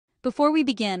Before we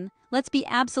begin, let's be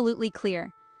absolutely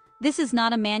clear. This is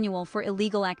not a manual for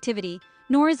illegal activity,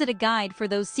 nor is it a guide for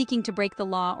those seeking to break the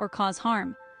law or cause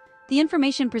harm. The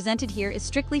information presented here is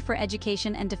strictly for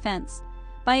education and defense.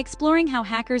 By exploring how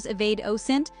hackers evade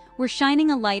OSINT, we're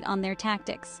shining a light on their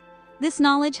tactics. This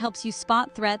knowledge helps you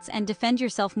spot threats and defend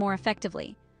yourself more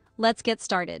effectively. Let's get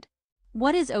started.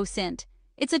 What is OSINT?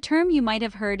 It's a term you might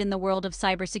have heard in the world of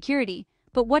cybersecurity,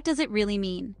 but what does it really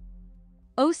mean?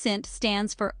 OSINT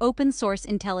stands for Open Source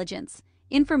Intelligence,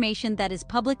 information that is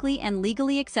publicly and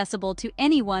legally accessible to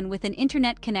anyone with an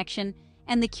internet connection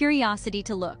and the curiosity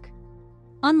to look.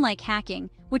 Unlike hacking,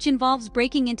 which involves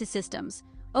breaking into systems,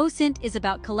 OSINT is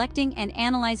about collecting and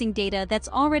analyzing data that's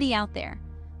already out there: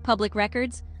 public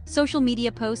records, social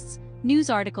media posts, news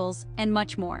articles, and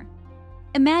much more.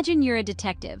 Imagine you're a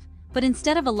detective, but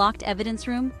instead of a locked evidence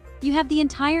room, you have the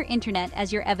entire internet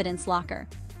as your evidence locker,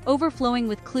 overflowing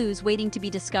with clues waiting to be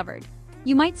discovered.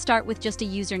 You might start with just a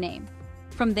username.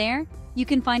 From there, you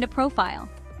can find a profile,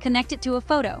 connect it to a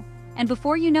photo, and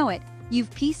before you know it,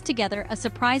 you've pieced together a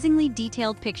surprisingly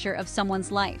detailed picture of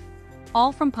someone's life,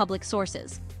 all from public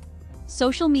sources.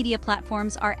 Social media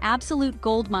platforms are absolute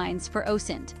goldmines for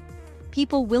OSINT.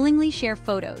 People willingly share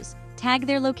photos, tag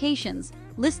their locations,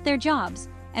 list their jobs,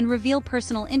 and reveal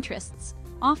personal interests,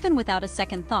 often without a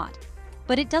second thought.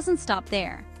 But it doesn't stop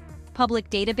there. Public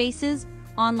databases,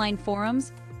 online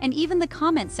forums, and even the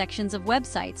comment sections of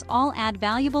websites all add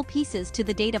valuable pieces to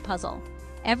the data puzzle.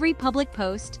 Every public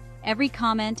post, every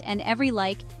comment, and every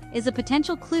like is a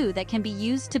potential clue that can be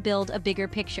used to build a bigger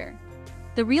picture.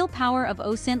 The real power of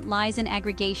OSINT lies in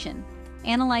aggregation,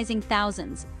 analyzing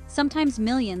thousands, sometimes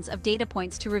millions of data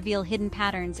points to reveal hidden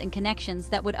patterns and connections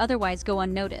that would otherwise go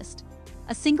unnoticed.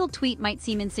 A single tweet might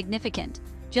seem insignificant,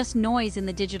 just noise in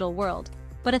the digital world,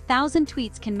 but 1,000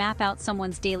 tweets can map out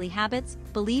someone's daily habits,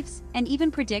 beliefs, and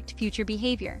even predict future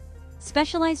behavior.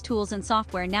 Specialized tools and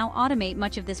software now automate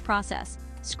much of this process,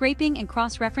 scraping and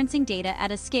cross-referencing data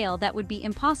at a scale that would be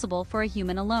impossible for a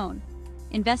human alone.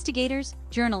 Investigators,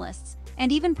 journalists,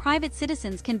 and even private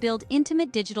citizens can build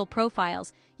intimate digital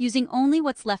profiles using only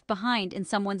what's left behind in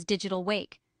someone's digital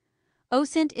wake.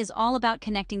 OSINT is all about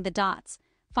connecting the dots,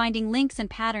 finding links and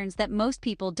patterns that most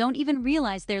people don't even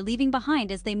realize they're leaving behind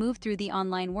as they move through the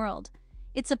online world.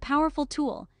 It's a powerful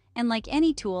tool, and like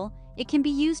any tool, it can be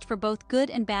used for both good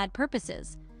and bad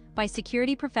purposes, by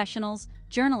security professionals,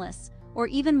 journalists, or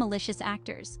even malicious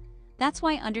actors. That's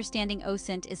why understanding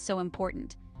OSINT is so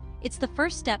important. It's the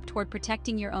first step toward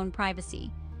protecting your own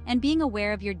privacy and being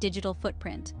aware of your digital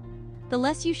footprint. The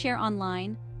less you share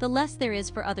online, the less there is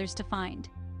for others to find.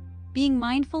 Being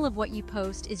mindful of what you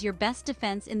post is your best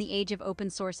defense in the age of open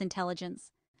source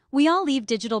intelligence. We all leave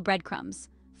digital breadcrumbs,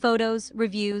 photos,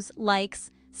 reviews,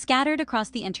 likes, scattered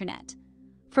across the internet.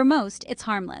 For most, it's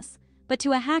harmless, but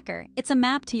to a hacker, it's a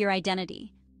map to your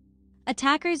identity.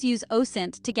 Attackers use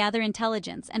OSINT to gather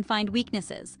intelligence and find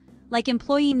weaknesses, like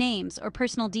employee names or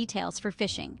personal details for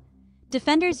phishing.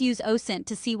 Defenders use OSINT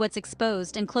to see what's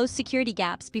exposed and close security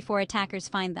gaps before attackers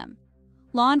find them.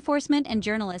 Law enforcement and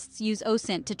journalists use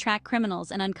OSINT to track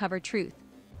criminals and uncover truth.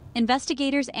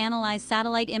 Investigators analyze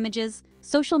satellite images,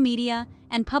 social media,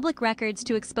 and public records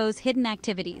to expose hidden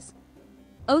activities.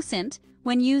 OSINT,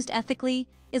 when used ethically,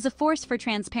 is a force for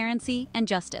transparency and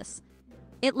justice.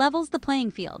 It levels the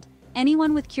playing field.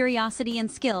 Anyone with curiosity and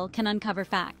skill can uncover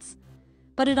facts.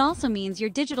 But it also means your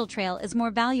digital trail is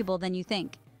more valuable than you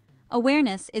think.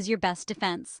 Awareness is your best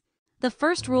defense. The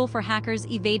first rule for hackers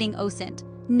evading OSINT: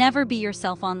 never be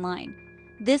yourself online.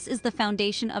 This is the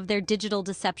foundation of their digital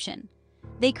deception.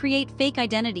 They create fake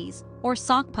identities, or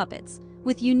sock puppets,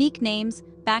 with unique names,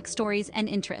 backstories, and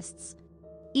interests.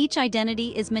 Each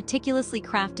identity is meticulously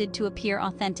crafted to appear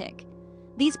authentic.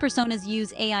 These personas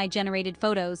use AI-generated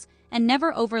photos and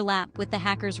never overlap with the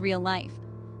hacker's real life.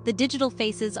 The digital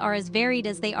faces are as varied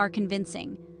as they are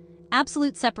convincing.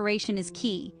 Absolute separation is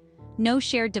key. No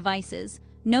shared devices,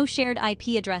 no shared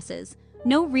IP addresses,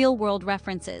 no real-world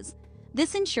references.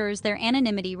 This ensures their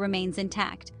anonymity remains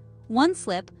intact. One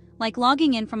slip, like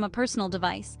logging in from a personal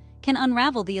device, can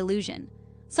unravel the illusion.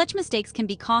 Such mistakes can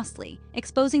be costly,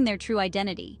 exposing their true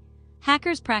identity.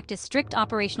 Hackers practice strict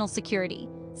operational security,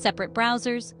 separate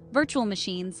browsers, virtual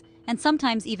machines, and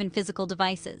sometimes even physical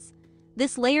devices.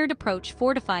 This layered approach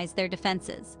fortifies their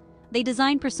defenses. They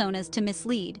design personas to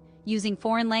mislead, using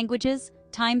foreign languages,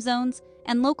 time zones,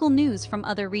 and local news from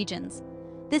other regions.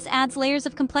 This adds layers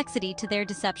of complexity to their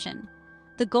deception.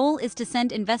 The goal is to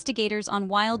send investigators on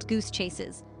wild goose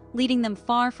chases, leading them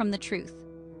far from the truth.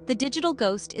 The digital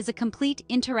ghost is a complete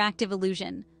interactive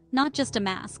illusion, not just a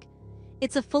mask.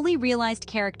 It's a fully realized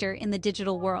character in the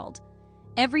digital world.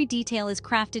 Every detail is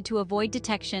crafted to avoid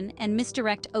detection and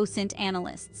misdirect OSINT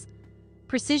analysts.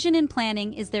 Precision in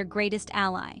planning is their greatest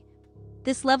ally.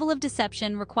 This level of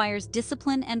deception requires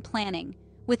discipline and planning.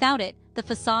 Without it, the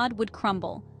facade would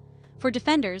crumble. For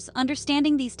defenders,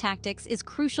 understanding these tactics is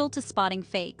crucial to spotting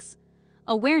fakes.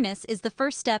 Awareness is the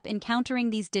first step in countering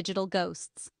these digital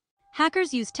ghosts.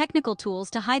 Hackers use technical tools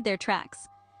to hide their tracks.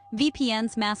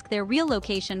 VPNs mask their real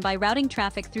location by routing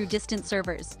traffic through distant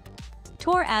servers.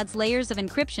 Tor adds layers of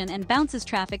encryption and bounces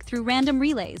traffic through random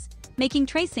relays, making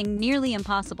tracing nearly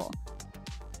impossible.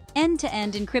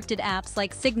 End-to-end encrypted apps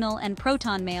like Signal and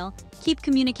Proton Mail keep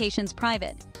communications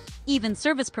private. Even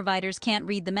service providers can't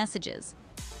read the messages.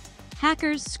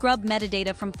 Hackers scrub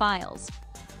metadata from files.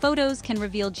 Photos can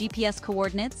reveal GPS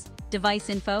coordinates, device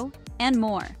info, and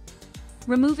more.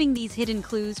 Removing these hidden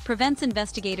clues prevents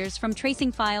investigators from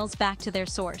tracing files back to their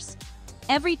source.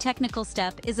 Every technical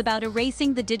step is about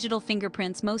erasing the digital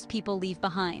fingerprints most people leave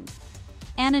behind.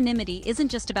 Anonymity isn't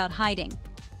just about hiding.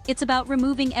 It's about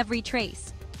removing every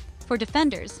trace. For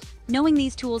defenders, knowing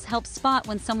these tools helps spot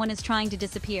when someone is trying to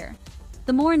disappear.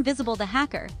 The more invisible the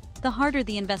hacker, the harder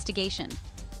the investigation.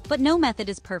 But no method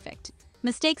is perfect.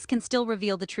 Mistakes can still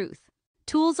reveal the truth.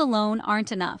 Tools alone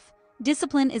aren't enough.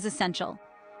 Discipline is essential.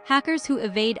 Hackers who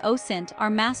evade OSINT are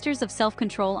masters of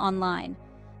self-control online.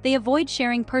 They avoid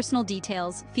sharing personal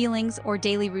details, feelings, or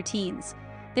daily routines.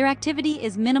 Their activity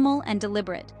is minimal and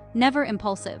deliberate, never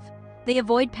impulsive. They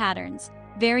avoid patterns,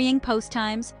 varying post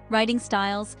times, writing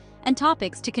styles, and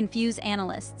topics to confuse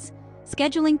analysts.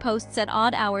 Scheduling posts at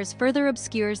odd hours further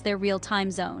obscures their real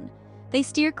time zone. They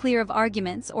steer clear of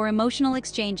arguments or emotional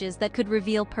exchanges that could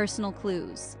reveal personal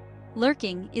clues.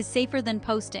 Lurking is safer than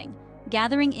posting,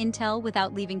 gathering intel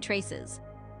without leaving traces.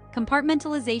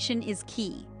 Compartmentalization is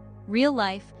key. Real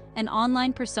life and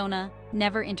online persona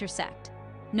never intersect.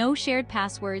 No shared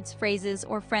passwords, phrases,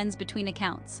 or friends between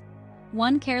accounts.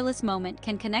 One careless moment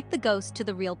can connect the ghost to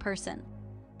the real person.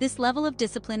 This level of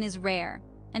discipline is rare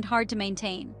and hard to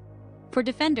maintain. For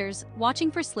defenders,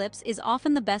 watching for slips is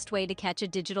often the best way to catch a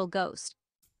digital ghost.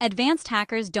 Advanced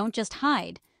hackers don't just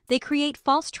hide, they create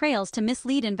false trails to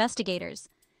mislead investigators.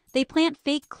 They plant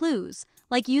fake clues,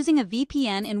 like using a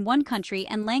VPN in one country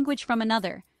and language from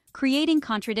another, creating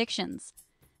contradictions.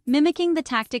 Mimicking the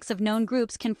tactics of known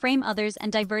groups can frame others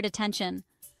and divert attention.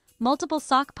 Multiple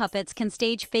sock puppets can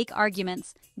stage fake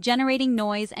arguments, generating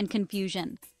noise and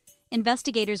confusion.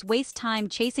 Investigators waste time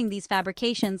chasing these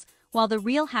fabrications while the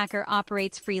real hacker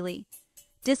operates freely.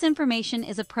 Disinformation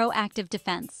is a proactive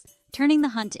defense, turning the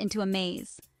hunt into a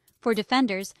maze. For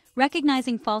defenders,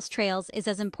 recognizing false trails is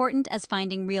as important as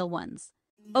finding real ones.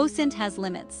 OSINT has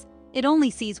limits. It only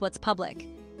sees what's public.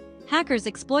 Hackers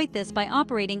exploit this by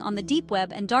operating on the deep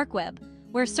web and dark web,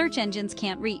 where search engines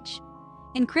can't reach.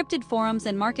 Encrypted forums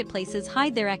and marketplaces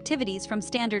hide their activities from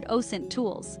standard OSINT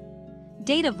tools.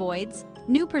 Data voids,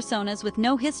 new personas with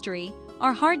no history,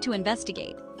 are hard to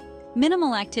investigate.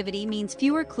 Minimal activity means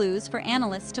fewer clues for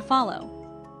analysts to follow.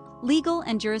 Legal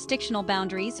and jurisdictional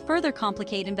boundaries further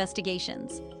complicate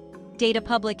investigations. Data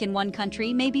public in one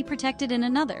country may be protected in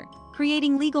another,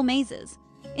 creating legal mazes.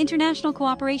 International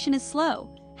cooperation is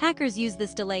slow. Hackers use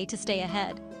this delay to stay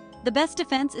ahead. The best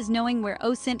defense is knowing where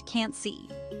OSINT can't see.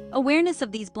 Awareness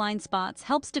of these blind spots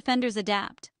helps defenders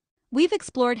adapt. We've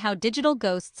explored how digital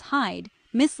ghosts hide,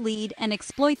 mislead, and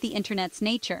exploit the internet's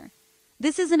nature.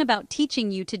 This isn't about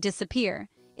teaching you to disappear,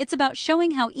 it's about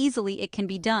showing how easily it can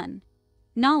be done.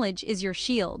 Knowledge is your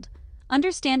shield.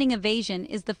 Understanding evasion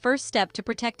is the first step to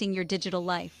protecting your digital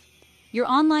life. Your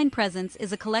online presence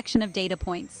is a collection of data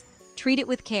points. Treat it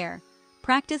with care.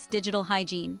 Practice digital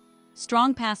hygiene,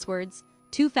 strong passwords,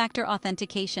 two-factor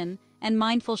authentication, and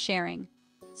mindful sharing.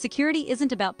 Security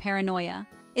isn't about paranoia,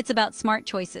 it's about smart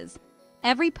choices.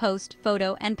 Every post,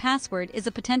 photo, and password is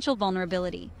a potential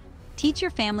vulnerability. Teach your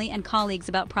family and colleagues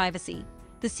about privacy.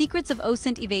 The secrets of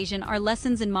OSINT evasion are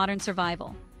lessons in modern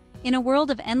survival. In a world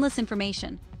of endless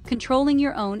information, controlling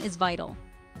your own is vital.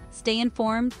 Stay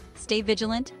informed, stay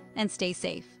vigilant, and stay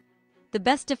safe. The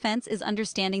best defense is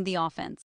understanding the offense.